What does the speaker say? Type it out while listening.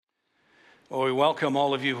Well, we welcome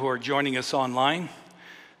all of you who are joining us online,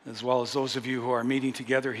 as well as those of you who are meeting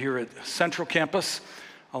together here at Central Campus,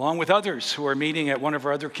 along with others who are meeting at one of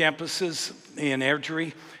our other campuses in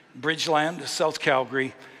Airdrie, Bridgeland, South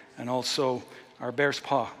Calgary, and also our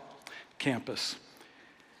Bearspaw campus.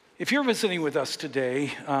 If you're visiting with us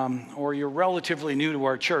today, or you're relatively new to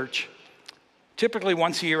our church, typically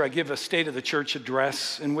once a year I give a State of the Church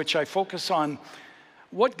address in which I focus on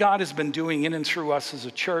what God has been doing in and through us as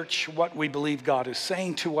a church, what we believe God is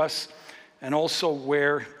saying to us, and also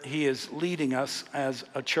where He is leading us as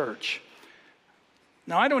a church.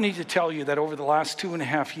 Now, I don't need to tell you that over the last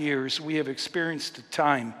 2.5 years, we have experienced a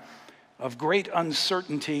time of great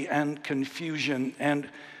uncertainty and confusion. And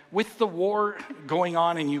with the war going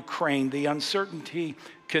on in Ukraine, the uncertainty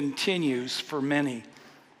continues for many.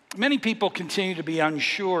 Many people continue to be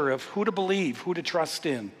unsure of who to believe, who to trust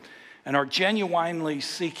in, and are genuinely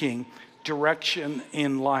seeking direction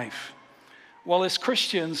in life. Well, as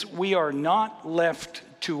Christians, we are not left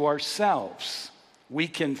to ourselves. We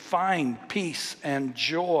can find peace and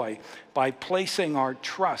joy by placing our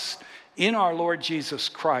trust in our Lord Jesus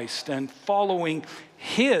Christ and following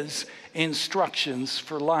His instructions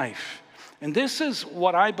for life. And this is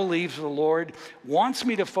what I believe the Lord wants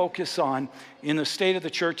me to focus on in the State of the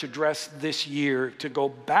Church address this year, to go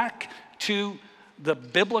back to the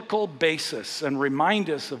biblical basis and remind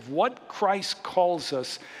us of what Christ calls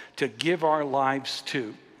us to give our lives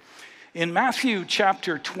to. In Matthew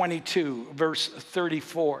chapter 22, verse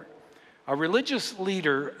 34, a religious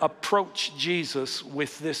leader approached Jesus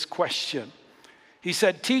with this question. He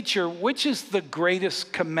said, "Teacher, which is the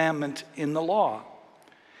greatest commandment in the law?"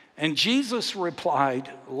 And Jesus replied,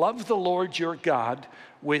 "Love the Lord your God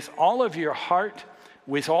with all of your heart,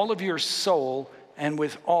 with all of your soul, and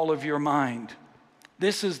with all of your mind.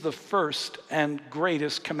 This is the first and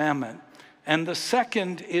greatest commandment. And the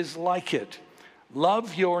second is like it.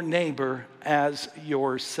 Love your neighbor as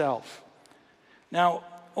yourself." Now,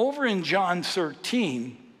 over in John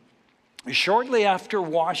 13, shortly after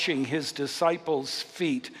washing his disciples'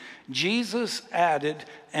 feet, Jesus added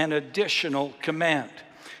an additional command.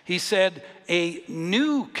 He said, "A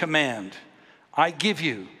new command I give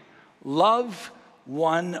you, love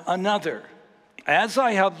one another. As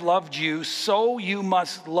I have loved you, so you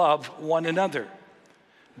must love one another.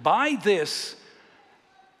 By this,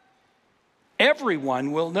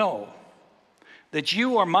 everyone will know that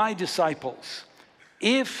you are my disciples,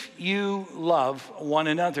 if you love one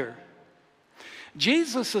another."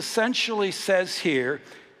 Jesus essentially says here,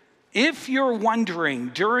 if you're wondering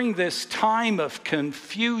during this time of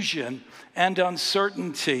confusion and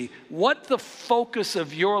uncertainty what the focus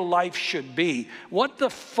of your life should be, what the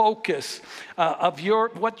focus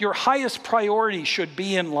what your highest priority should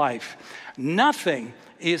be in life, nothing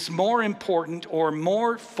is more important or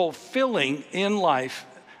more fulfilling in life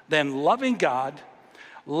than loving God,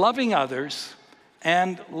 loving others,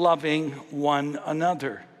 and loving one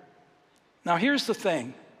another. Now, here's the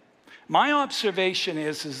thing. My observation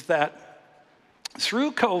is that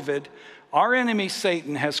through COVID, our enemy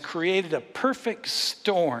Satan has created a perfect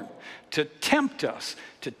storm to tempt us,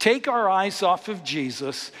 to take our eyes off of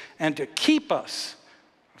Jesus and to keep us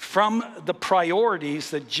from the priorities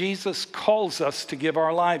that Jesus calls us to give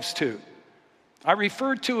our lives to. I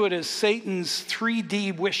refer to it as Satan's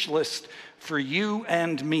 3D wish list for you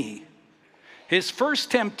and me. His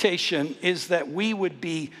first temptation is that we would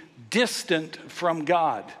be distant from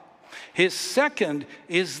God. His second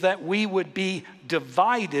is that we would be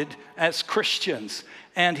divided as Christians.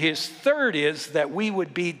 And his third is that we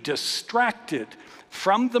would be distracted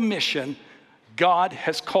from the mission God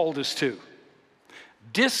has called us to.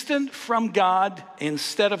 Distant from God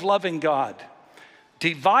instead of loving God.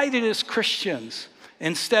 Divided as Christians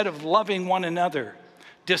instead of loving one another.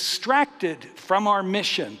 Distracted from our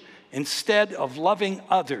mission instead of loving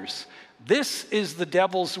others. This is the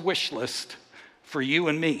devil's wish list for you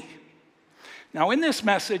and me. Now, in this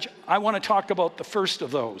message, I want to talk about the first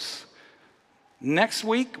of those. Next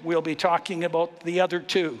week, we'll be talking about the other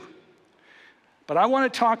two. But I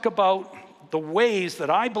want to talk about the ways that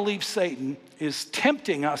I believe Satan is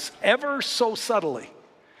tempting us ever so subtly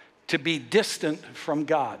to be distant from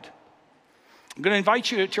God. I'm going to invite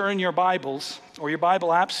you to turn your Bibles or your Bible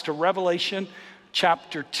apps to Revelation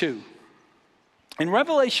chapter 2. In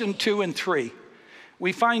Revelation 2 and 3,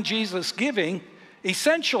 we find Jesus giving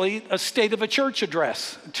essentially a State of a Church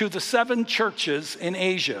address to the 7 churches in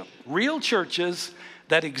Asia, real churches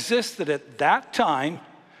that existed at that time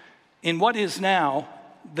in what is now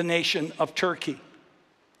the nation of Turkey.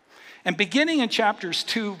 And beginning in chapters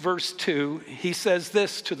 2, verse 2, he says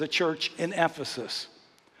this to the church in Ephesus: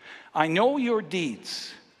 "I know your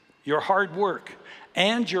deeds, your hard work,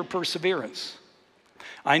 and your perseverance.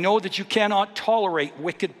 I know that you cannot tolerate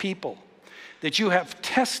wicked people, that you have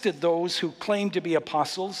tested those who claim to be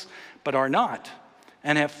apostles but are not,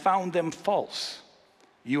 and have found them false.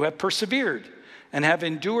 You have persevered and have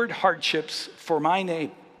endured hardships for my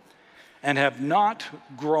name, and have not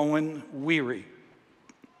grown weary.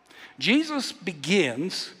 Jesus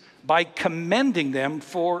begins by commending them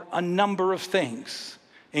for a number of things,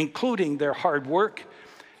 including their hard work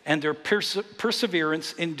and their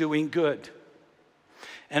perseverance in doing good.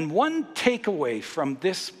 And one takeaway from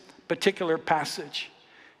this particular passage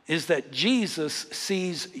is that Jesus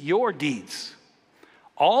sees your deeds,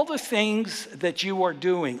 all the things that you are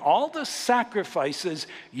doing, all the sacrifices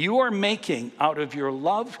you are making out of your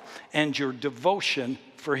love and your devotion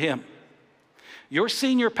for him. Your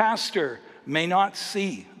senior pastor may not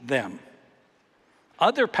see them.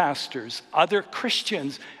 Other pastors, other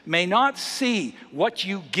Christians may not see what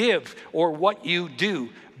you give or what you do,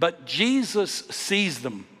 but Jesus sees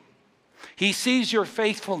them. He sees your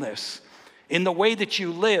faithfulness in the way that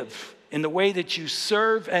you live, in the way that you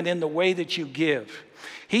serve, and in the way that you give.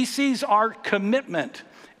 He sees our commitment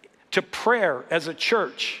to prayer as a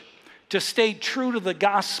church, to stay true to the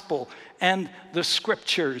gospel and the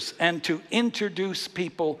scriptures, and to introduce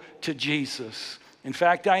people to Jesus. In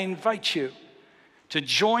fact, I invite you to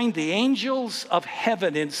join the angels of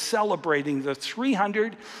heaven in celebrating the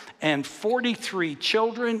 343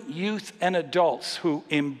 children, youth, and adults who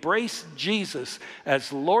embraced Jesus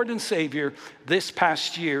as Lord and Savior this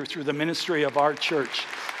past year through the ministry of our church.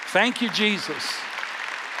 Thank you, Jesus.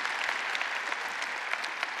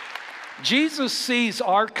 Jesus sees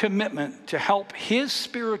our commitment to help his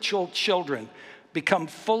spiritual children become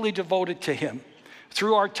fully devoted to him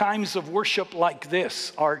through our times of worship like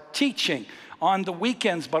this, our teaching on the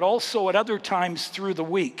weekends, but also at other times through the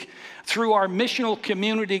week, through our missional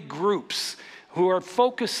community groups who are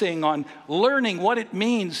focusing on learning what it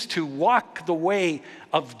means to walk the way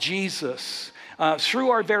of Jesus,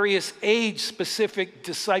 through our various age-specific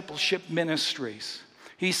discipleship ministries.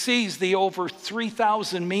 He sees the over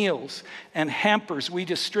 3,000 meals and hampers we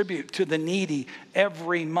distribute to the needy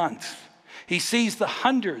every month. He sees the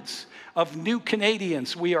hundreds of new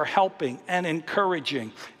Canadians we are helping and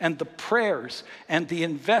encouraging, and the prayers and the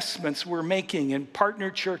investments we're making in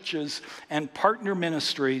partner churches and partner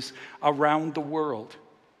ministries around the world.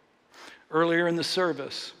 Earlier in the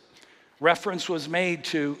service, reference was made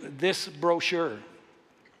to this brochure,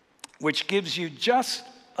 which gives you just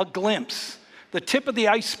a glimpse, the tip of the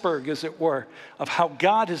iceberg, as it were, of how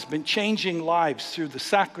God has been changing lives through the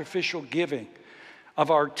sacrificial giving of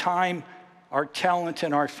our time, our talent,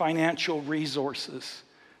 and our financial resources.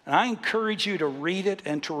 And I encourage you to read it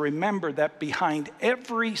and to remember that behind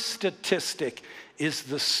every statistic is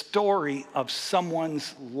the story of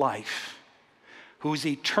someone's life whose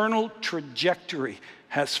eternal trajectory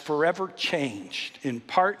has forever changed, in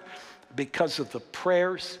part because of the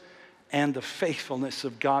prayers and the faithfulness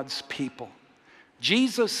of God's people.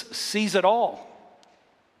 Jesus sees it all.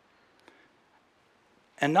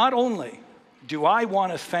 And not only do I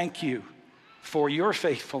want to thank you for your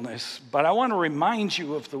faithfulness, but I want to remind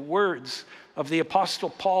you of the words of the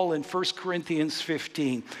Apostle Paul in 1 Corinthians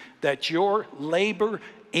 15, that your labor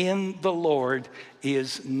in the Lord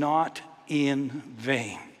is not in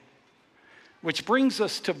vain. Which brings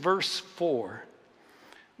us to verse 4,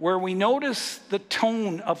 where we notice the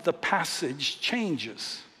tone of the passage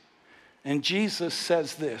changes. And Jesus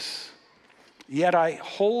says this, "Yet I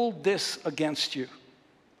hold this against you.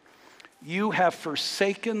 You have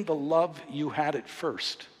forsaken the love you had at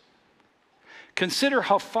first. Consider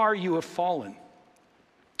how far you have fallen.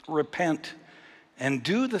 Repent and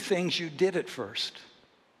do the things you did at first.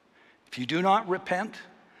 If you do not repent,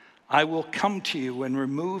 I will come to you and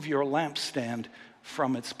remove your lampstand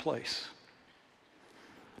from its place."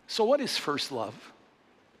 So what is first love?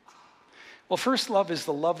 Well, first love is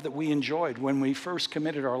the love that we enjoyed when we first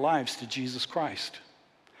committed our lives to Jesus Christ.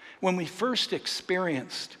 When we first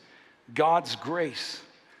experienced God's grace,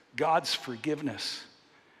 God's forgiveness,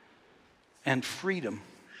 and freedom,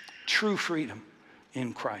 true freedom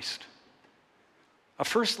in Christ. A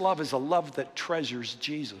first love is a love that treasures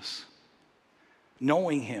Jesus,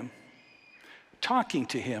 knowing him, talking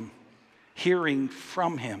to him, hearing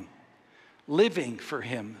from him, living for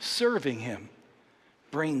him, serving him,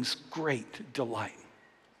 brings great delight.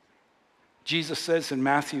 Jesus says in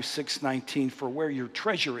Matthew 6:19, "For where your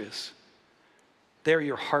treasure is, there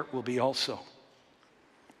your heart will be also."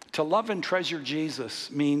 To love and treasure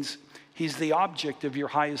Jesus means he's the object of your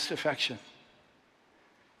highest affection.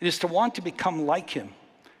 It is to want to become like him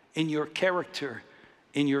in your character,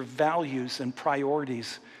 in your values and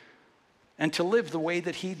priorities, and to live the way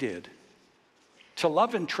that he did. To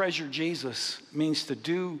love and treasure Jesus means to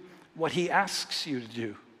do what he asks you to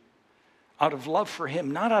do out of love for him,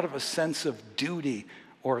 not out of a sense of duty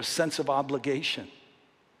or a sense of obligation.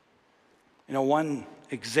 You know, one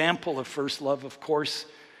example of first love, of course,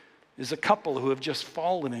 is a couple who have just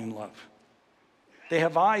fallen in love. They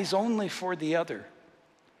have eyes only for the other.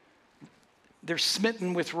 They're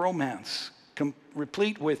smitten with romance,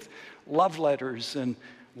 replete with love letters and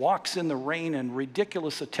walks in the rain and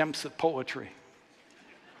ridiculous attempts at poetry.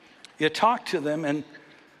 You talk to them and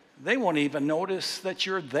they won't even notice that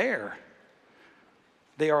you're there.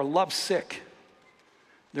 They are lovesick.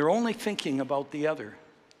 They're only thinking about the other.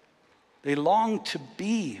 They long to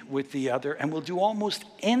be with the other and will do almost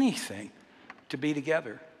anything to be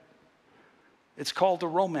together. It's called the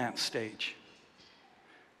romance stage.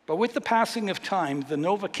 But with the passing of time, the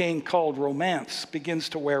Novocaine called romance begins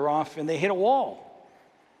to wear off, and they hit a wall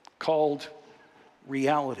called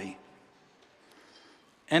reality.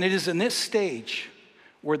 And it is in this stage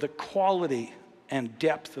where the quality and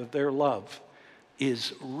depth of their love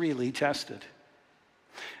is really tested.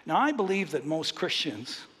 Now, I believe that most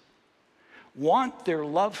Christians want their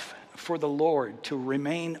love for the Lord to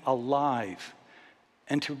remain alive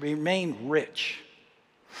and to remain rich.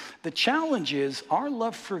 The challenge is our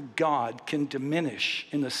love for God can diminish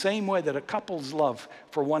in the same way that a couple's love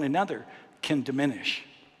for one another can diminish.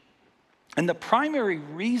 And the primary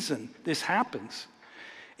reason this happens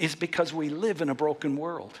is because we live in a broken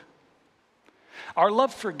world. Our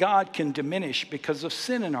love for God can diminish because of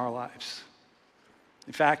sin in our lives.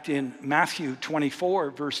 In fact, in Matthew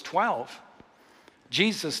 24, verse 12,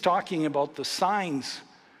 Jesus talking about the signs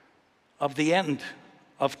of the end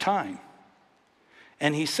of time.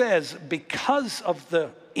 And he says, because of the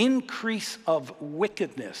increase of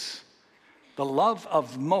wickedness, the love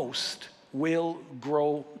of most will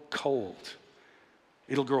grow cold.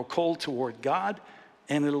 It'll grow cold toward God,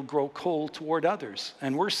 and it'll grow cold toward others.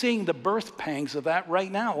 And we're seeing the birth pangs of that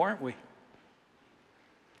right now, aren't we?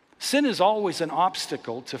 Sin is always an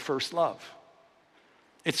obstacle to first love.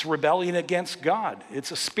 It's rebellion against God.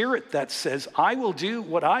 It's a spirit that says, I will do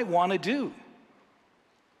what I want to do.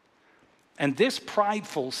 And this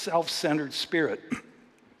prideful, self-centered spirit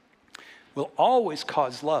will always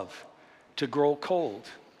cause love to grow cold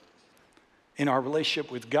in our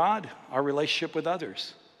relationship with God, our relationship with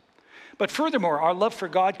others. But furthermore, our love for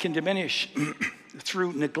God can diminish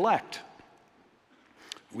through neglect.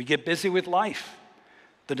 We get busy with life.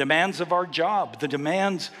 The demands of our job, the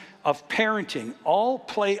demands of parenting, all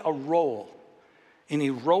play a role in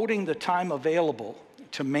eroding the time available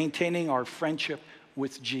to maintaining our friendship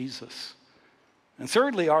with Jesus. And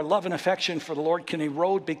thirdly, our love and affection for the Lord can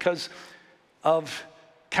erode because of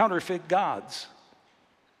counterfeit gods.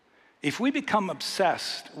 If we become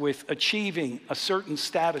obsessed with achieving a certain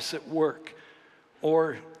status at work,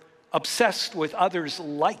 or obsessed with others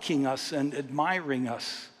liking us and admiring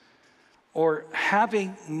us, or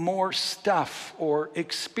having more stuff, or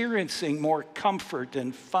experiencing more comfort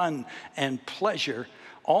and fun and pleasure,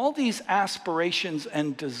 all these aspirations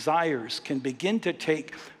and desires can begin to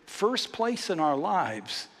take first place in our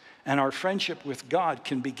lives, and our friendship with God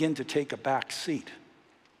can begin to take a back seat.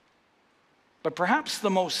 But perhaps the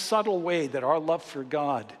most subtle way that our love for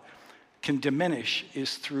God can diminish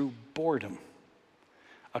is through boredom,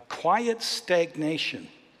 a quiet stagnation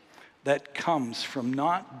that comes from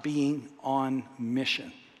not being on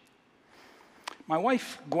mission. My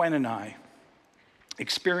wife, Gwen, and I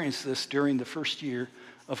experienced this during the first year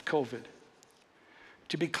of COVID.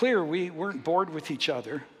 To be clear, we weren't bored with each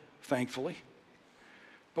other, thankfully,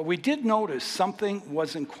 but we did notice something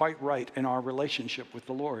wasn't quite right in our relationship with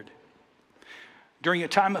the Lord. During a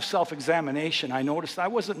time of self-examination, I noticed I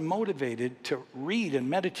wasn't motivated to read and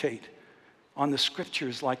meditate on the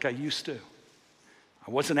scriptures like I used to.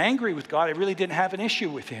 I wasn't angry with God. I really didn't have an issue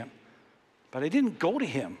with him. But I didn't go to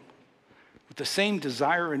him with the same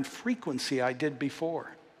desire and frequency I did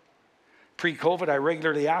before. Pre-COVID, I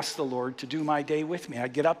regularly asked the Lord to do my day with me.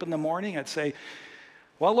 I'd get up in the morning, I'd say,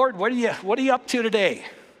 well, Lord, what are you up to today?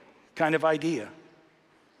 Kind of idea.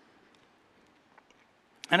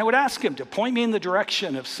 And I would ask him to point me in the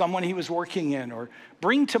direction of someone he was working in, or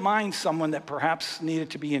bring to mind someone that perhaps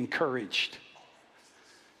needed to be encouraged.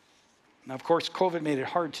 Now, of course, COVID made it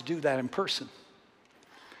hard to do that in person,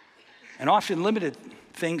 and often limited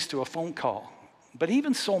things to a phone call. But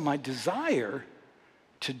even so, my desire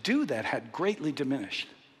to do that had greatly diminished.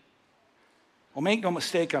 Well, make no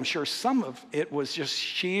mistake, I'm sure some of it was just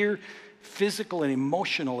sheer physical and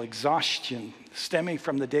emotional exhaustion stemming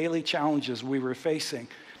from the daily challenges we were facing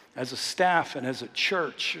as a staff and as a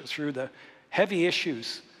church through the heavy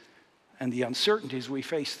issues and the uncertainties we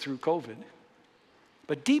faced through COVID.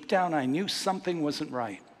 But deep down, I knew something wasn't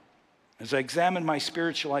right. As I examined my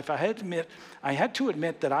spiritual life, I had to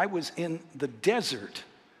admit that I was in the desert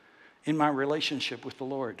in my relationship with the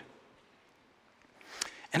Lord.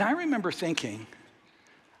 And I remember thinking,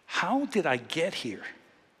 how did I get here?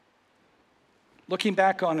 Looking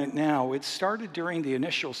back on it now, it started during the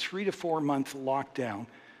initial 3 to 4 month lockdown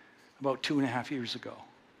about 2.5 years ago.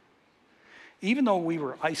 Even though we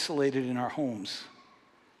were isolated in our homes,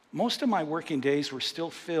 most of my working days were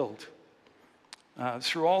still filled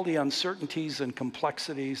through all the uncertainties and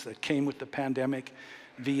complexities that came with the pandemic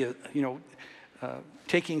via,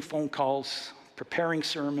 taking phone calls, preparing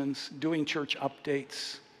sermons, doing church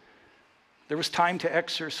updates. There was time to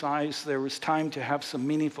exercise. There was time to have some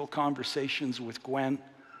meaningful conversations with Gwen.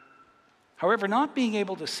 However, not being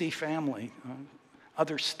able to see family,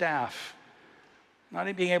 other staff,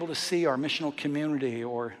 not being able to see our missional community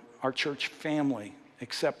or our church family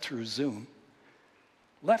except through Zoom,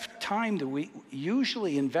 left time that we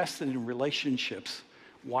usually invested in relationships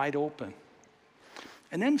wide open.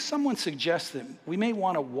 And then someone suggested we may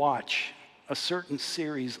want to watch a certain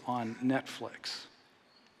series on Netflix.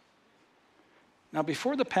 Now,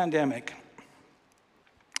 before the pandemic,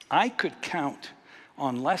 I could count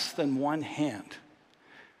on less than one hand,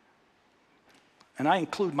 and I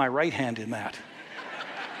include my right hand in that.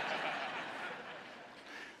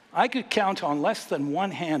 I could count on less than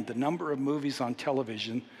one hand the number of movies on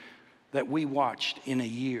television that we watched in a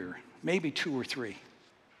year, maybe 2 or 3.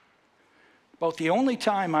 About the only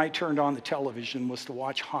time I turned on the television was to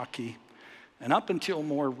watch hockey, and up until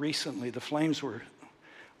more recently, the Flames were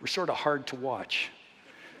sort of hard to watch.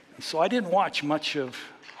 And so I didn't watch much of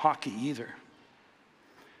hockey either.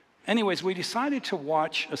 Anyways, we decided to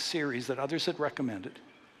watch a series that others had recommended.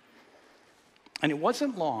 And it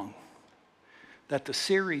wasn't long that the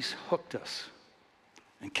series hooked us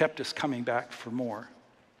and kept us coming back for more.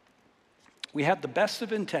 We had the best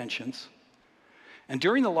of intentions, and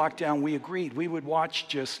during the lockdown, we agreed we would watch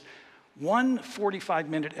just one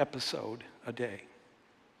 45-minute episode a day.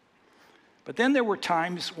 But then there were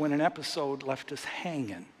times when an episode left us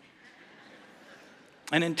hanging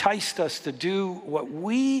and enticed us to do what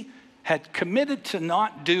we had committed to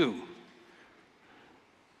not do,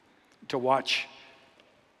 to watch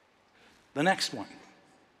the next one.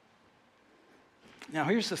 Now,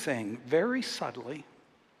 here's the thing. Very subtly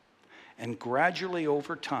and gradually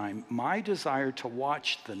over time, my desire to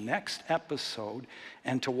watch the next episode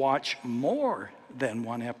and to watch more than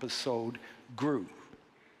one episode grew.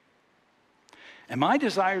 And my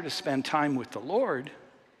desire to spend time with the Lord,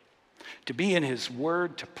 to be in His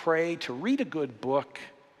Word, to pray, to read a good book,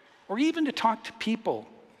 or even to talk to people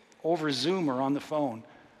over Zoom or on the phone,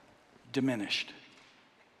 diminished.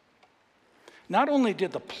 Not only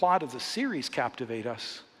did the plot of the series captivate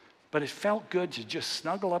us, but it felt good to just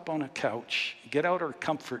snuggle up on a couch, get out our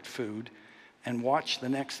comfort food, and watch the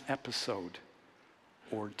next episode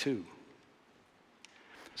or 2.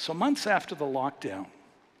 So months after the lockdown,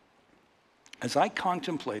 as I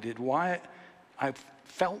contemplated why I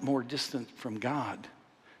felt more distant from God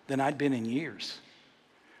than I'd been in years,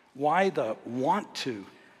 why the want to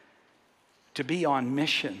be on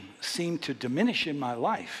mission seemed to diminish in my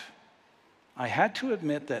life, I had to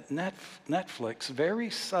admit that Netflix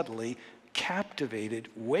very subtly captivated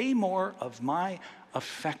way more of my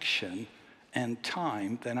affection and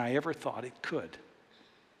time than I ever thought it could.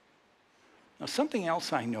 Now, something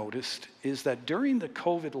else I noticed is that during the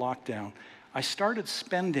COVID lockdown, I started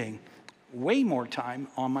spending way more time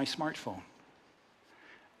on my smartphone.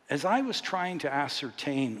 As I was trying to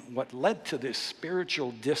ascertain what led to this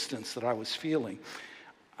spiritual distance that I was feeling,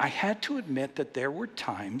 I had to admit that there were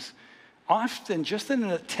times, often just in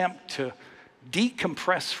an attempt to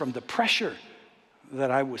decompress from the pressure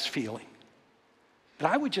that I was feeling,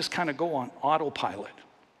 that I would just kind of go on autopilot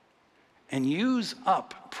and use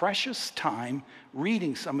up precious time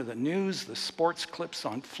reading some of the news, the sports clips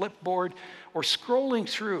on Flipboard, or scrolling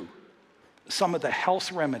through some of the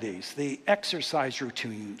health remedies, the exercise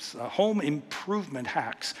routines, home improvement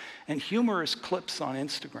hacks, and humorous clips on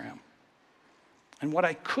Instagram. And what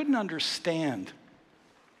I couldn't understand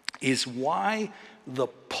is why the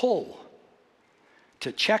pull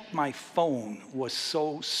to check my phone was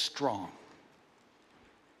so strong.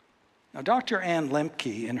 Now, Dr. Ann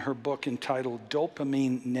Lemke, in her book entitled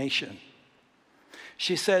Dopamine Nation,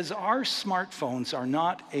 she says our smartphones are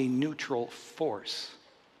not a neutral force.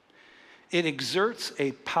 It exerts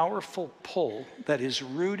a powerful pull that is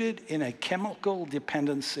rooted in a chemical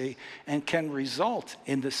dependency and can result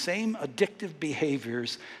in the same addictive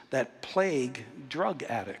behaviors that plague drug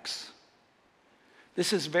addicts.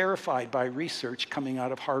 This is verified by research coming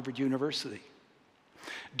out of Harvard University.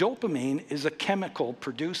 Dopamine is a chemical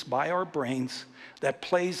produced by our brains that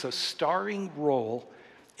plays a starring role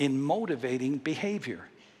in motivating behavior.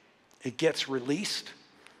 It gets released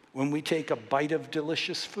when we take a bite of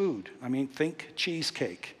delicious food. Think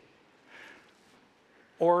cheesecake.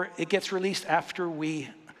 Or it gets released after we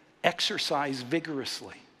exercise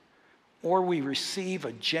vigorously, or we receive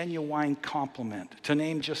a genuine compliment, to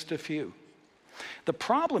name just a few. The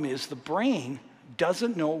problem is the brain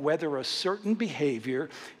doesn't know whether a certain behavior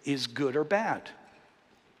is good or bad.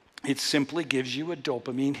 It simply gives you a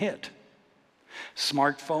dopamine hit.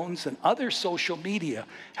 Smartphones and other social media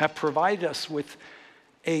have provided us with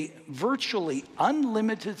a virtually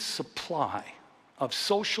unlimited supply of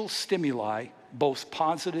social stimuli, both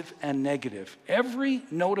positive and negative. Every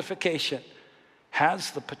notification has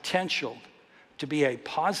the potential to be a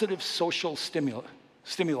positive social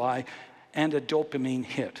stimuli and a dopamine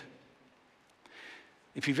hit.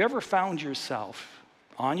 If you've ever found yourself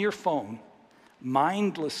on your phone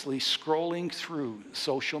mindlessly scrolling through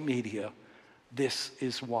social media, this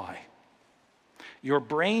is why. Your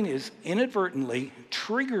brain is inadvertently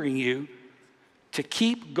triggering you to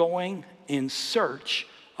keep going in search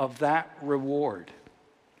of that reward.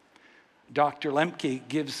 Dr. Lemke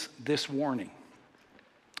gives this warning.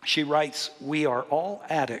 She writes, "We are all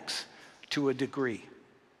addicts to a degree."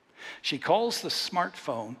 She calls the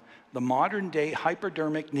smartphone the modern-day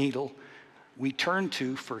hypodermic needle we turn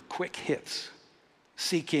to for quick hits,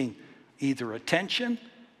 seeking either attention,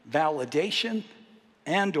 validation,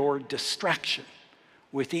 and/or distraction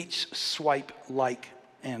with each swipe, like,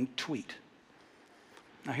 and tweet.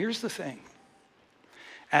 Now here's the thing.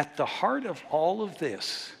 At the heart of all of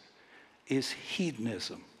this is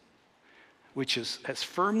hedonism, which has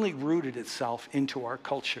firmly rooted itself into our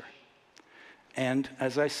culture. And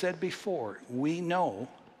as I said before, we know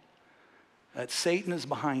that Satan is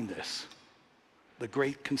behind this, the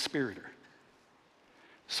great conspirator.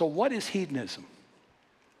 So what is hedonism?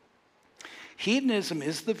 Hedonism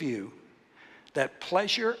is the view that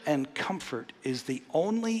pleasure and comfort is the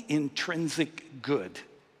only intrinsic good,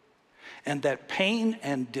 and that pain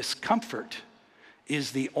and discomfort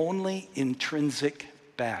is the only intrinsic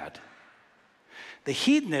bad. The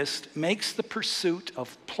hedonist makes the pursuit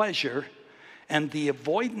of pleasure and the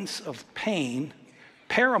avoidance of pain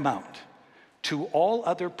paramount to all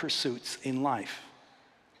other pursuits in life.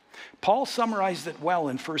 Paul summarized it well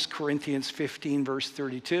in 1 Corinthians 15, verse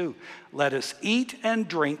 32. "Let us eat and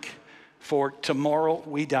drink, for tomorrow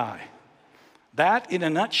we die." That, in a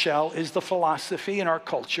nutshell, is the philosophy in our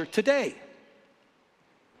culture today.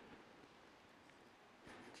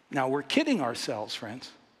 Now, we're kidding ourselves,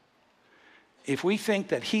 friends, if we think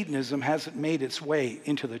that hedonism hasn't made its way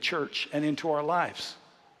into the church and into our lives.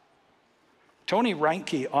 Tony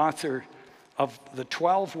Reinke, author of The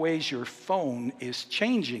 12 Ways Your Phone is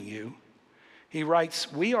Changing You, he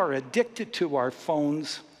writes, "We are addicted to our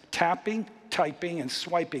phones, tapping, typing, and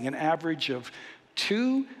swiping an average of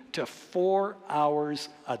 2 to 4 hours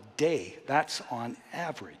a day." That's on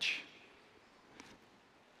average.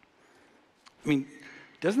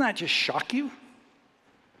 Doesn't that just shock you?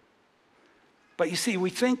 But you see, we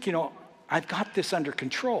think, I've got this under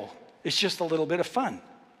control. It's just a little bit of fun.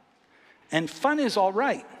 And fun is all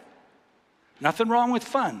right. Nothing wrong with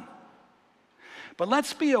fun. But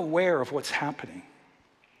let's be aware of what's happening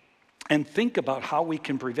and think about how we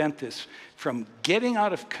can prevent this from getting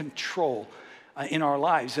out of control in our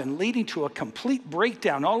lives and leading to a complete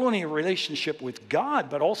breakdown, not only in a relationship with God,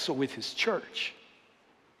 but also with His church.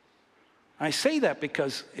 I say that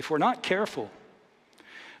because if we're not careful,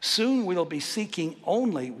 soon we'll be seeking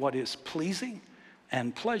only what is pleasing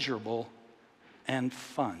and pleasurable and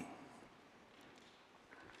fun.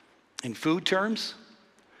 In food terms,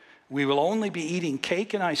 we will only be eating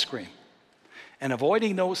cake and ice cream and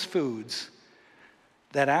avoiding those foods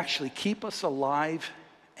that actually keep us alive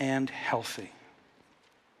and healthy.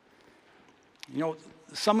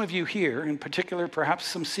 Some of you here, in particular, perhaps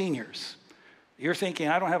some seniors, you're thinking,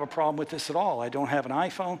 I don't have a problem with this at all. I don't have an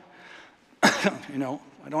iPhone.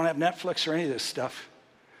 I don't have Netflix or any of this stuff.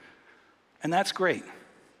 And that's great.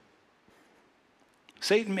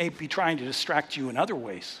 Satan may be trying to distract you in other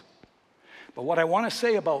ways. But what I want to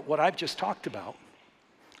say about what I've just talked about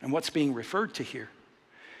and what's being referred to here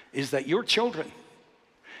is that your children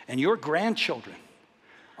and your grandchildren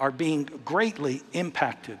are being greatly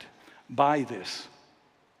impacted by this.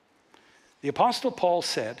 The Apostle Paul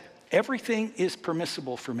said, "Everything is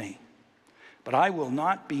permissible for me, but I will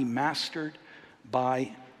not be mastered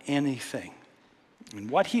by anything."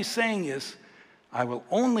 And what he's saying is, I will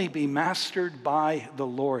only be mastered by the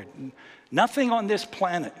Lord. Nothing on this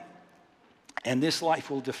planet and this life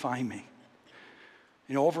will define me.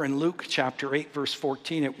 You know, over in Luke chapter 8, verse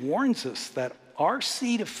 14, it warns us that our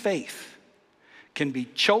seed of faith can be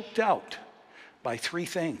choked out by three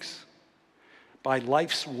things: by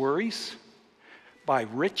life's worries, by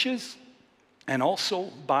riches, and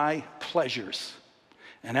also by pleasures.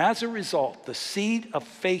 And as a result, the seed of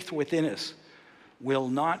faith within us will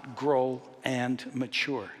not grow and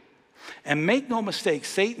mature. And make no mistake,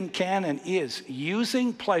 Satan can and is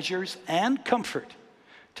using pleasures and comfort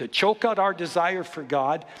to choke out our desire for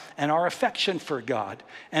God and our affection for God,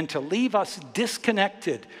 and to leave us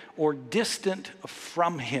disconnected or distant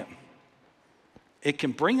from Him. It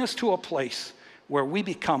can bring us to a place where we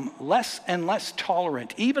become less and less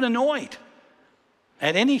tolerant, even annoyed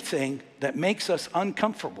at anything that makes us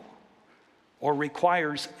uncomfortable or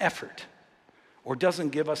requires effort or doesn't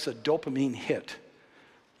give us a dopamine hit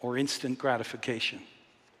or instant gratification.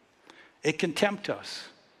 It can tempt us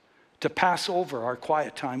to pass over our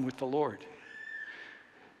quiet time with the Lord.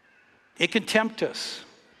 It can tempt us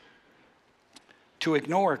to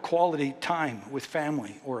ignore quality time with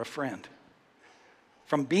family or a friend,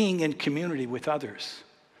 from being in community with others,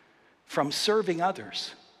 from serving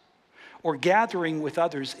others, or gathering with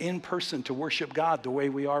others in person to worship God the way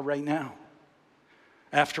we are right now.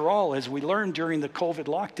 After all, as we learned during the COVID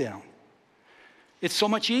lockdown, it's so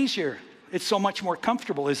much easier, it's so much more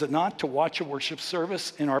comfortable, is it not, to watch a worship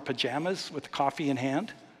service in our pajamas with coffee in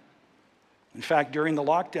hand? In fact, during the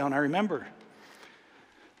lockdown, I remember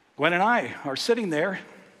Gwen and I are sitting there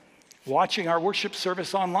watching our worship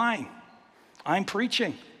service online. I'm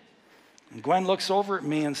preaching, and Gwen looks over at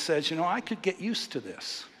me and says, "You know, I could get used to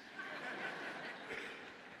this."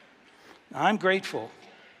 I'm grateful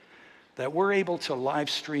that we're able to live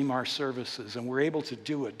stream our services, and we're able to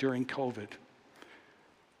do it during COVID.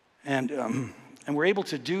 And we're able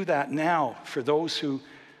to do that now for those who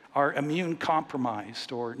are immune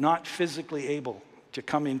compromised or not physically able to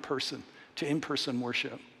come in person, to in-person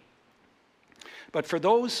worship. But for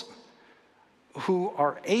those who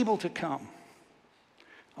are able to come,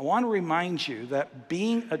 I want to remind you that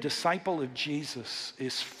being a disciple of Jesus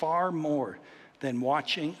is far more than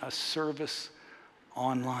watching a service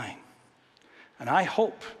online. And I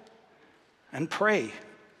hope and pray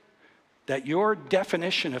that your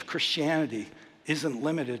definition of Christianity isn't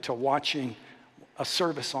limited to watching a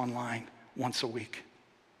service online once a week.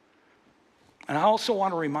 And I also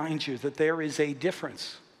want to remind you that there is a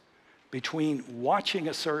difference between watching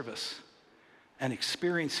a service and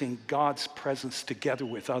experiencing God's presence together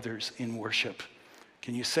with others in worship.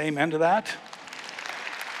 Can you say amen to that?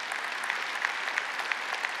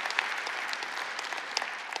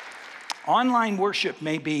 Online worship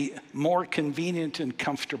may be more convenient and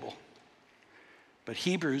comfortable, but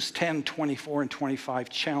Hebrews 10, 24 and 25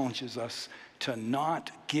 challenges us to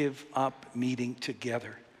not give up meeting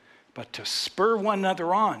together, but to spur one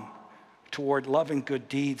another on toward love and good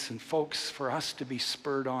deeds. And folks, for us to be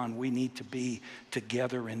spurred on, we need to be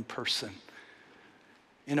together in person.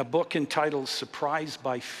 In a book entitled Surprised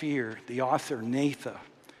by Fear, the author Natha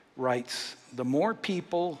writes, "The more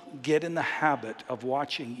people get in the habit of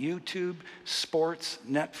watching YouTube, sports,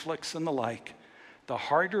 Netflix, and the like, the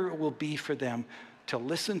harder it will be for them to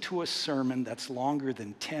listen to a sermon that's longer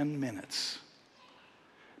than 10 minutes.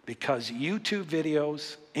 Because YouTube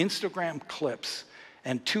videos, Instagram clips,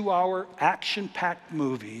 and 2-hour action-packed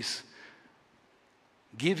movies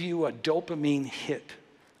give you a dopamine hit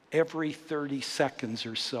every 30 seconds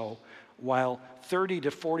or so, while 30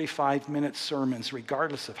 to 45-minute sermons,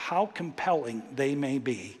 regardless of how compelling they may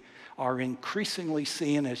be, are increasingly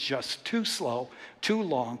seen as just too slow, too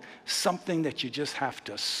long, something that you just have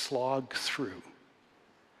to slog through.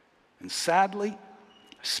 And sadly,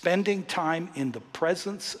 spending time in the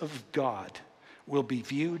presence of God will be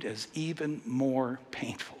viewed as even more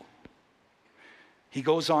painful." He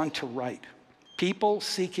goes on to write, "People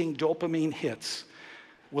seeking dopamine hits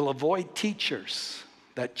will avoid teachers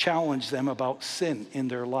that challenge them about sin in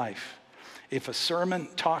their life. If a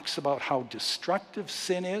sermon talks about how destructive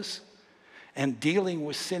sin is and dealing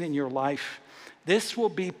with sin in your life, this will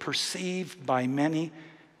be perceived by many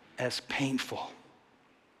as painful.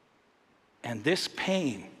 And this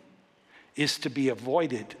pain is to be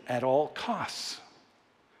avoided at all costs.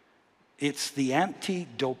 It's the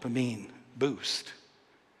anti-dopamine boost.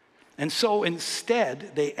 And so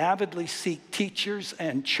instead, they avidly seek teachers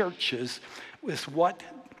and churches with what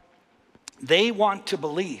they want to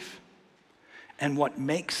believe and what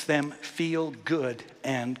makes them feel good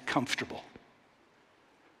and comfortable."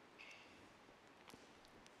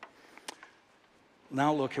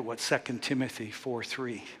 Now look at what 2 Timothy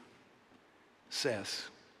 4:3 says.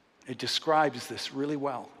 It describes this really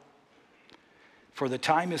well. For the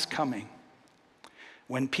time is coming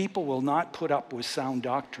when people will not put up with sound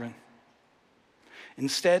doctrine.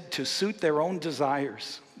 Instead, to suit their own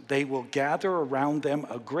desires, they will gather around them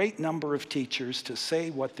a great number of teachers to say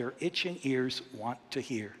what their itching ears want to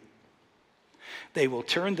hear. They will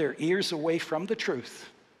turn their ears away from the truth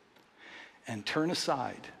and turn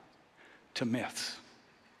aside to myths.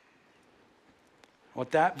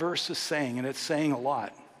 What that verse is saying, and it's saying a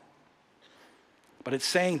lot, but it's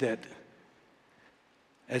saying that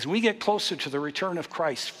as we get closer to the return of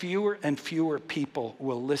Christ, fewer and fewer people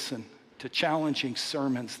will listen to challenging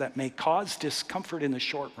sermons that may cause discomfort in the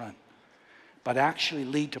short run, but actually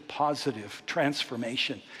lead to positive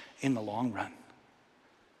transformation in the long run.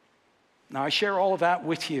 Now, I share all of that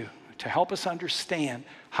with you to help us understand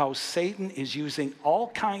how Satan is using all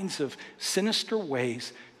kinds of sinister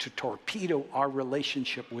ways to torpedo our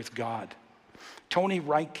relationship with God. Tony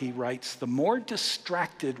Reike writes, the more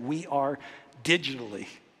distracted we are digitally,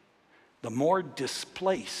 the more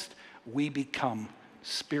displaced we become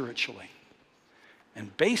spiritually.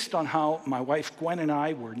 And based on how my wife Gwen and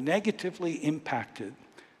I were negatively impacted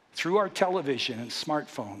through our television and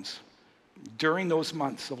smartphones during those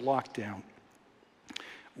months of lockdown,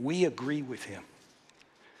 we agree with him.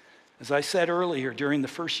 As I said earlier, during the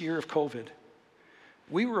first year of COVID,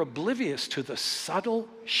 we were oblivious to the subtle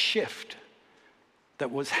shift that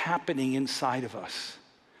was happening inside of us.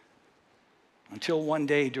 Until one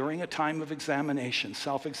day, during a time of examination,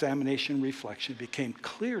 self-examination, reflection, it became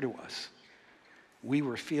clear to us we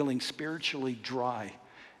were feeling spiritually dry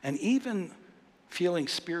and even feeling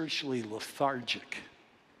spiritually lethargic,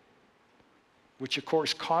 which of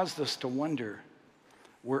course caused us to wonder,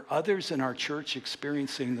 were others in our church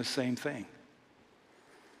experiencing the same thing?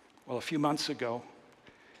 Well, a few months ago,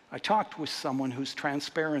 I talked with someone whose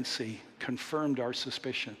transparency confirmed our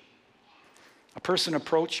suspicion. A person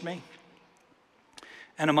approached me,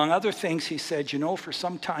 and among other things, he said, you know, for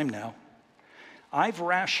some time now, I've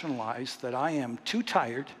rationalized that I am too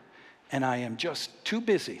tired and I am just too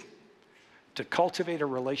busy to cultivate a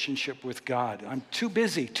relationship with God. I'm too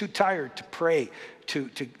busy, too tired to pray, to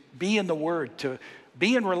be in the Word, to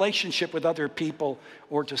be in relationship with other people,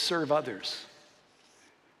 or to serve others.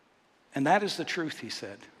 And that is the truth, he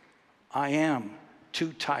said. I am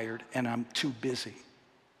too tired and I'm too busy.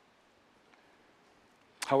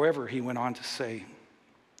 However, he went on to say,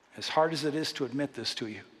 as hard as it is to admit this to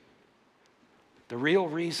you, the real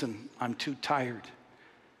reason I'm too tired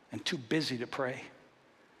and too busy to pray,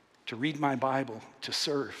 to read my Bible, to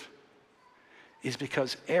serve, is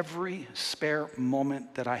because every spare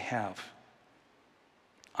moment that I have,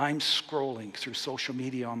 I'm scrolling through social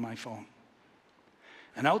media on my phone.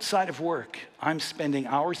 And outside of work, I'm spending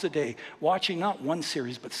hours a day watching not one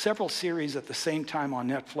series, but several series at the same time on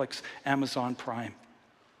Netflix, Amazon Prime,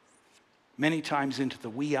 many times into the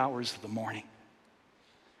wee hours of the morning.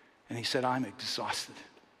 And he said, I'm exhausted.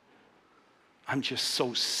 I'm just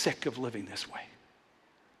so sick of living this way.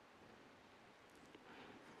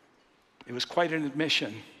 It was quite an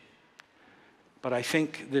admission, but I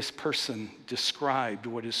think this person described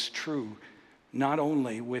what is true not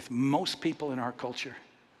only with most people in our culture,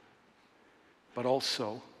 but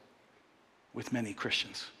also with many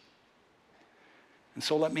Christians. And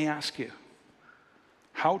so let me ask you,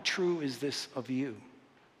 how true is this of you?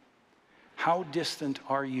 How distant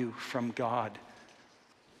are you from God?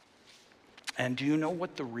 And do you know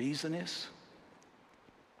what the reason is?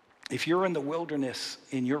 If you're in the wilderness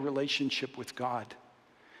in your relationship with God,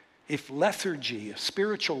 if lethargy, a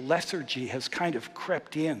spiritual lethargy has kind of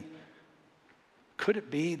crept in, could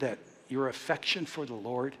it be that your affection for the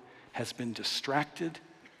Lord has been distracted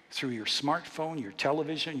through your smartphone, your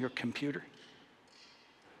television, your computer?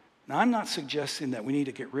 Now, I'm not suggesting that we need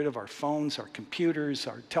to get rid of our phones, our computers,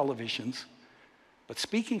 our televisions, but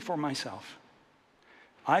speaking for myself,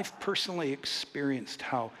 I've personally experienced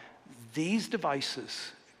how these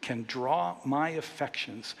devices can draw my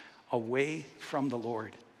affections away from the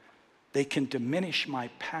Lord. They can diminish my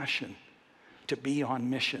passion to be on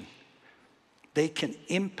mission. They can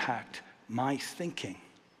impact my thinking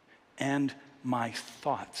and my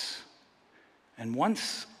thoughts. And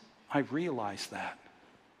once I realized that,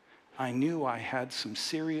 I knew I had some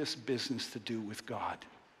serious business to do with God.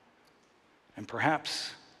 And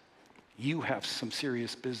perhaps you have some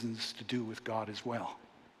serious business to do with God as well.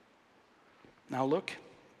 Now look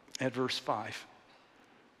at verse 5.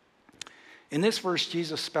 In this verse,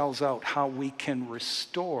 Jesus spells out how we can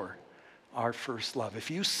restore our first love. If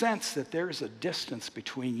you sense that there is a distance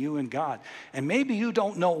between you and God, and maybe you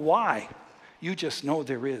don't know why, you just know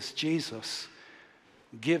there is, Jesus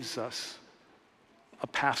gives us a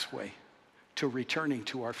pathway to returning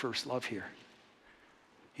to our first love here.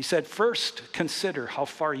 He said, first, consider how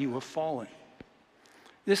far you have fallen.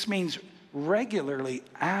 This means regularly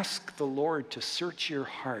ask the Lord to search your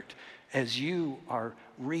heart as you are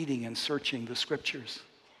reading and searching the scriptures.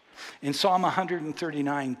 In Psalm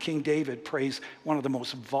 139, King David prays one of the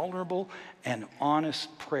most vulnerable and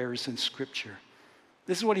honest prayers in Scripture.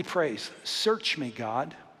 This is what he prays: search me,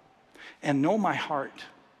 God, and know my heart.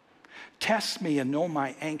 Test me and know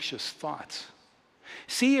my anxious thoughts.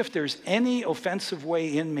 See if there's any offensive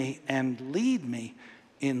way in me and lead me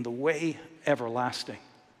in the way everlasting.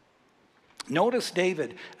 Notice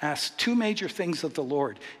David asks two major things of the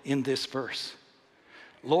Lord in this verse.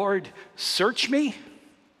 Lord, search me,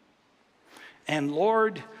 and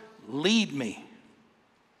Lord, lead me.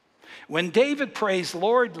 When David prays,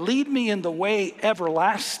 Lord, lead me in the way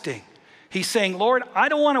everlasting, he's saying, Lord, I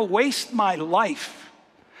don't want to waste my life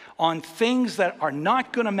on things that are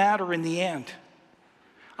not going to matter in the end.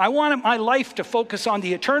 I want my life to focus on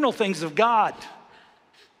the eternal things of God.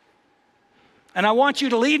 And I want you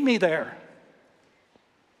to lead me there.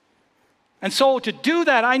 And so to do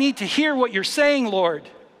that, I need to hear what you're saying, Lord.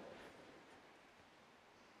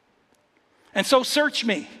 And so search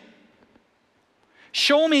me.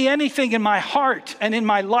 Show me anything in my heart and in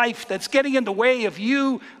my life that's getting in the way of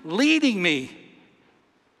you leading me.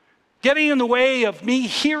 Getting in the way of me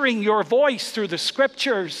hearing your voice through the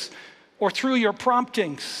scriptures or through your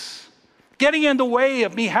promptings. Getting in the way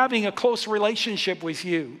of me having a close relationship with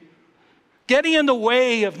you. Getting in the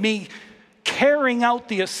way of me carrying out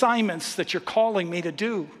the assignments that you're calling me to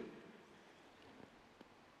do.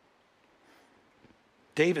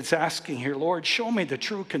 David's asking here, Lord, show me the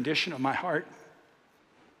true condition of my heart.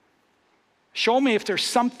 Show me if there's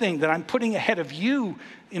something that I'm putting ahead of you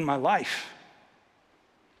in my life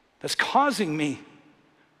that's causing me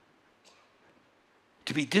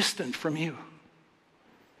to be distant from you.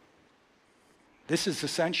 This is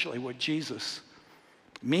essentially what Jesus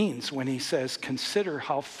means when he says, consider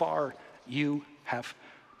how far you have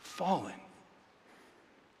fallen.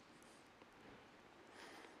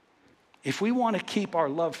 If we want to keep our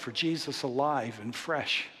love for Jesus alive and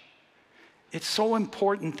fresh, it's so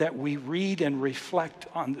important that we read and reflect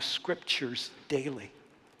on the scriptures daily.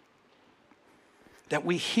 That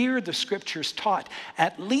we hear the scriptures taught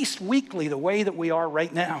at least weekly the way that we are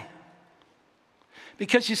right now.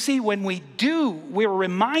 Because you see, when we do, we're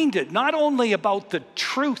reminded not only about the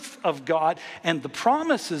truth of God and the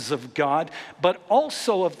promises of God, but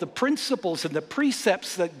also of the principles and the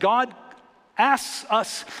precepts that God asks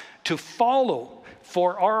us to follow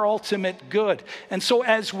for our ultimate good. And so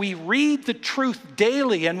as we read the truth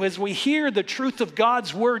daily and as we hear the truth of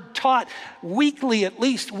God's word taught weekly at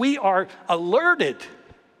least, we are alerted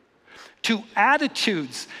to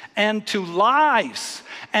attitudes and to lives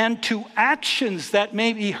and to actions that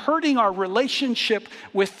may be hurting our relationship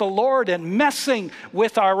with the Lord and messing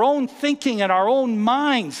with our own thinking and our own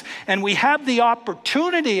minds. And we have the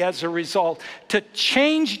opportunity as a result to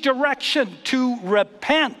change direction, to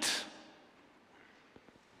repent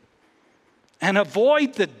and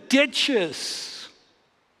avoid the ditches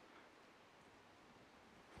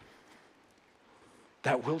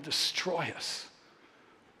that will destroy us.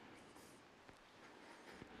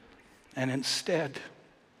 And instead,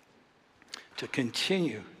 to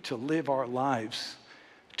continue to live our lives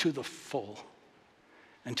to the full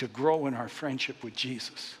and to grow in our friendship with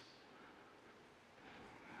Jesus.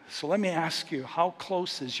 So let me ask you, how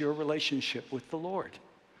close is your relationship with the Lord?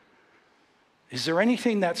 Is there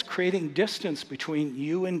anything that's creating distance between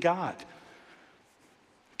you and God?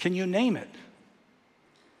 Can you name it?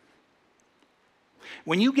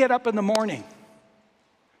 When you get up in the morning,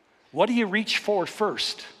 what do you reach for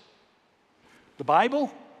first? The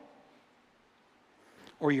Bible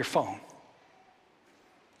or your phone?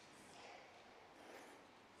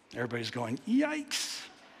 Everybody's going, yikes.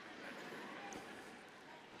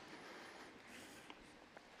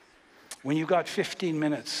 When you got 15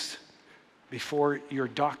 minutes before your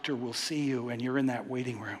doctor will see you and you're in that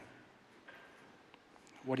waiting room,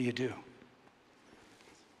 what do? You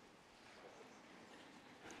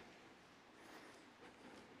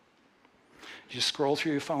just scroll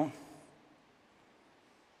through your phone?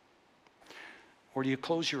 Or do you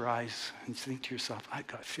close your eyes and think to yourself, I've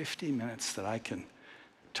got 15 minutes that I can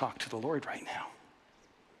talk to the Lord right now?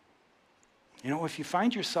 You know, if you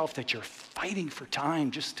find yourself that you're fighting for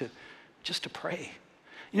time just to pray,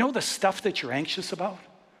 you know the stuff that you're anxious about?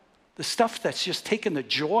 The stuff that's just taken the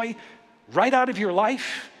joy right out of your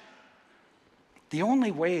life? The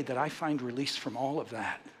only way that I find release from all of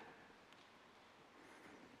that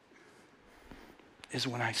is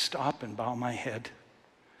when I stop and bow my head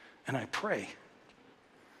and I pray.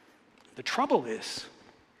 The trouble is,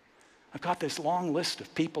 I've got this long list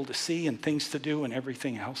of people to see and things to do and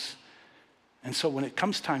everything else. And so when it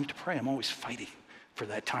comes time to pray, I'm always fighting for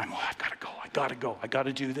that time. Oh, I've got to go, I got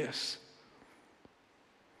to do this.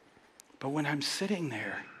 But when I'm sitting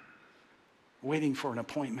there waiting for an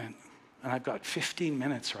appointment, and I've got 15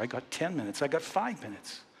 minutes, or I got 10 minutes, I got 5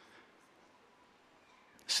 minutes,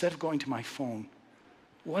 instead of going to my phone,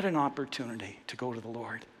 what an opportunity to go to the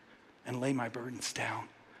Lord and lay my burdens down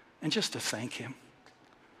and just to thank him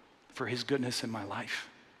for his goodness in my life.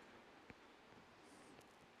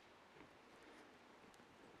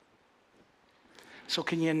 So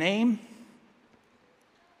can you name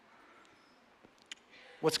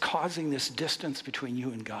what's causing this distance between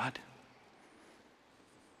you and God?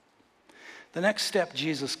 The next step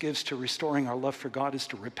Jesus gives to restoring our love for God is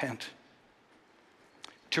to repent.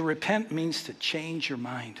 To repent means to change your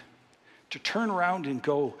mind, to turn around and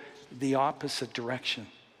go the opposite direction.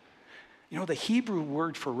 You know, the Hebrew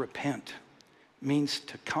word for repent means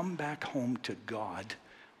to come back home to God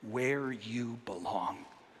where you belong.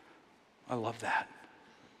 I love that.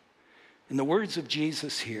 In the words of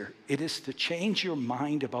Jesus here, it is to change your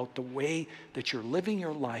mind about the way that you're living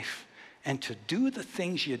your life and to do the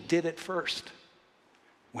things you did at first.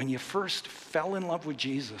 When you first fell in love with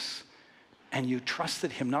Jesus and you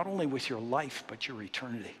trusted him not only with your life but your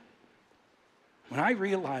eternity. When I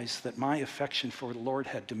realized that my affection for the Lord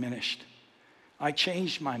had diminished, I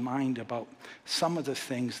changed my mind about some of the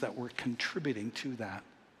things that were contributing to that.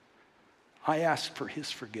 I asked for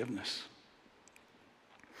his forgiveness.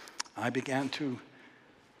 I began to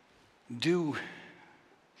do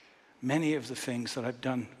many of the things that I've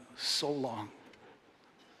done so long.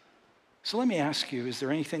 So let me ask you, is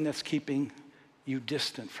there anything that's keeping you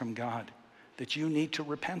distant from God that you need to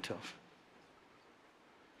repent of?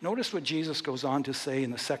 Notice what Jesus goes on to say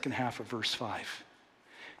in the second half of verse 5.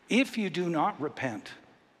 If you do not repent,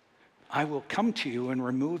 I will come to you and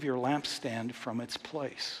remove your lampstand from its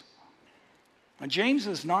place. Now, James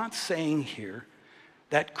is not saying here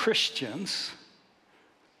that Christians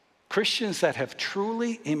that have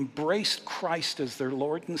truly embraced Christ as their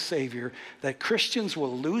Lord and Savior, that Christians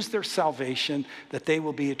will lose their salvation, that they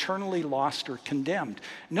will be eternally lost or condemned.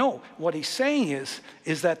 No, what he's saying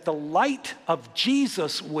is that the light of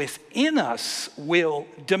Jesus within us will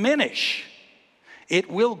diminish. It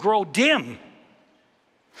will grow dim.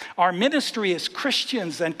 Our ministry as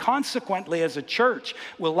Christians and consequently as a church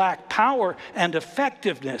will lack power and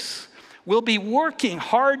effectiveness. We'll be working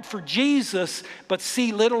hard for Jesus, but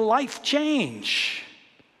see little life change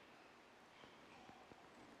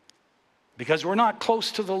because we're not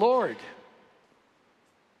close to the Lord.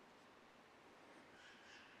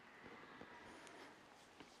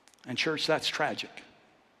 And church, that's tragic.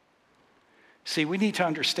 See, we need to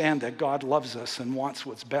understand that God loves us and wants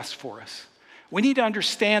what's best for us. We need to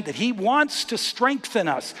understand that he wants to strengthen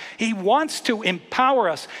us. He wants to empower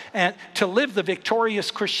us and to live the victorious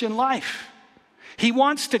Christian life. He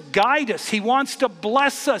wants to guide us. He wants to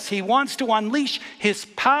bless us. He wants to unleash his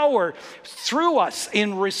power through us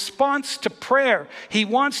in response to prayer. He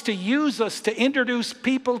wants to use us to introduce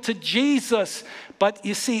people to Jesus. But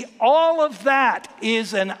you see, all of that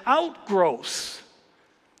is an outgrowth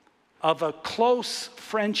of a close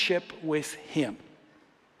friendship with him.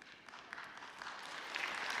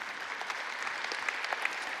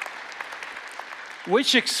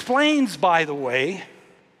 Which explains, by the way,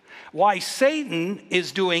 why Satan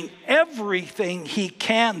is doing everything he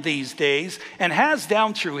can these days and has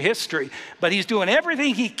down through history, but he's doing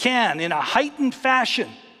everything he can in a heightened fashion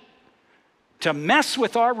to mess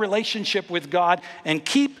with our relationship with God and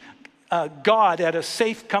keep God at a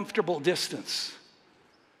safe, comfortable distance.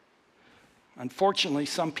 Unfortunately,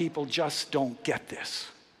 some people just don't get this.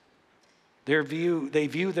 They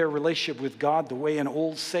view their relationship with God the way an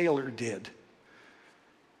old sailor did.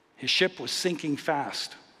 His ship was sinking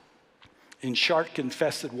fast in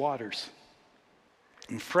shark-infested waters.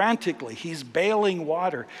 And frantically, he's bailing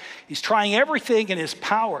water. He's trying everything in his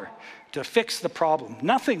power to fix the problem.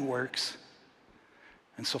 Nothing works.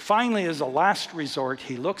 And so finally, as a last resort,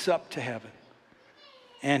 he looks up to heaven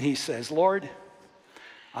and he says, Lord,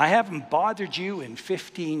 I haven't bothered you in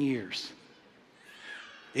 15 years.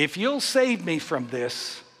 If you'll save me from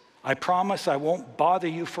this, I promise I won't bother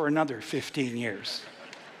you for another 15 years.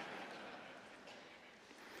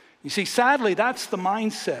 You see, sadly, that's the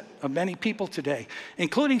mindset of many people today,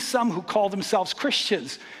 including some who call themselves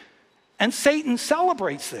Christians. And Satan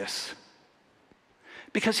celebrates this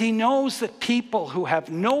because he knows that people who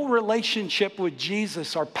have no relationship with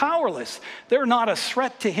Jesus are powerless. They're not a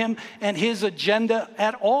threat to him and his agenda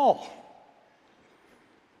at all.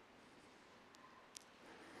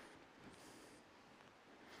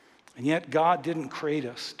 And yet God didn't create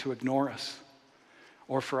us to ignore us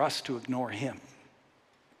or for us to ignore him.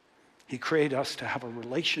 He created us to have a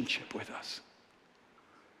relationship with us.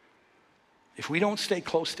 If we don't stay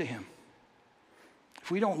close to him,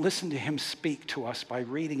 if we don't listen to him speak to us by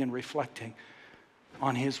reading and reflecting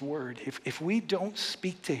on his word, if we don't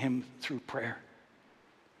speak to him through prayer,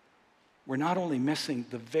 we're not only missing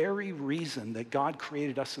the very reason that God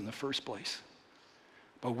created us in the first place,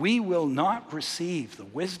 but we will not receive the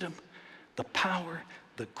wisdom, the power,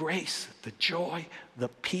 the grace, the joy, the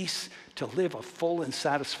peace to live a full and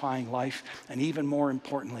satisfying life, and even more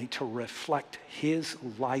importantly, to reflect his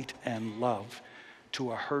light and love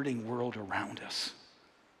to a hurting world around us.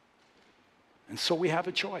 And so we have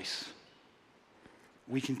a choice.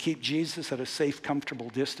 We can keep Jesus at a safe, comfortable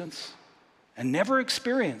distance and never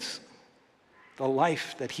experience the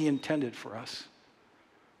life that he intended for us.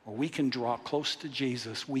 Or we can draw close to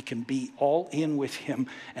Jesus. We can be all in with him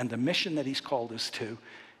and the mission that he's called us to,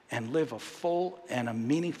 and live a full and a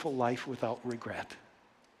meaningful life without regret.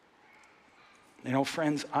 You know,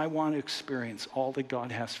 friends, I want to experience all that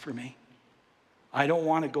God has for me. I don't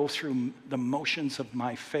want to go through the motions of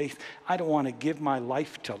my faith. I don't want to give my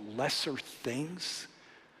life to lesser things.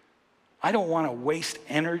 I don't want to waste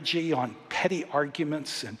energy on petty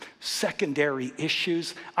arguments and secondary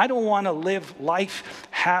issues. I don't want to live life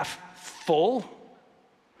half full.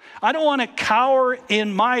 I don't want to cower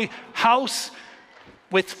in my house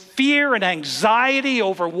with fear and anxiety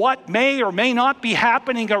over what may or may not be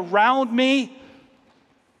happening around me.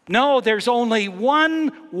 No, there's only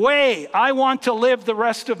one way I want to live the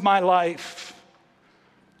rest of my life,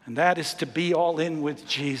 and that is to be all in with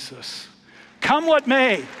Jesus. Come what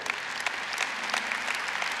may.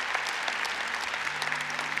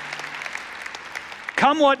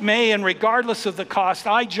 Come what may, and regardless of the cost,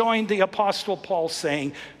 I joined the Apostle Paul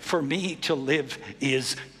saying, for me to live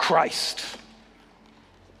is Christ.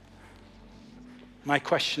 My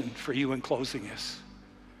question for you in closing is,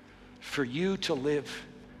 for you to live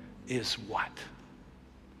is what?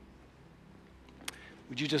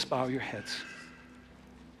 Would you just bow your heads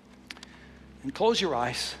and close your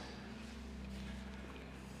eyes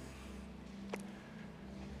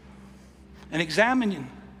and examine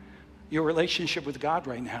your relationship with God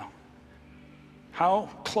right now? How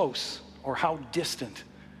close or how distant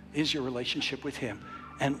is your relationship with him?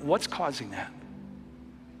 And what's causing that?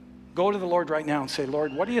 Go to the Lord right now and say,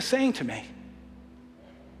 Lord, what are you saying to me?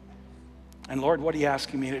 And Lord, what are you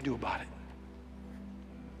asking me to do about it?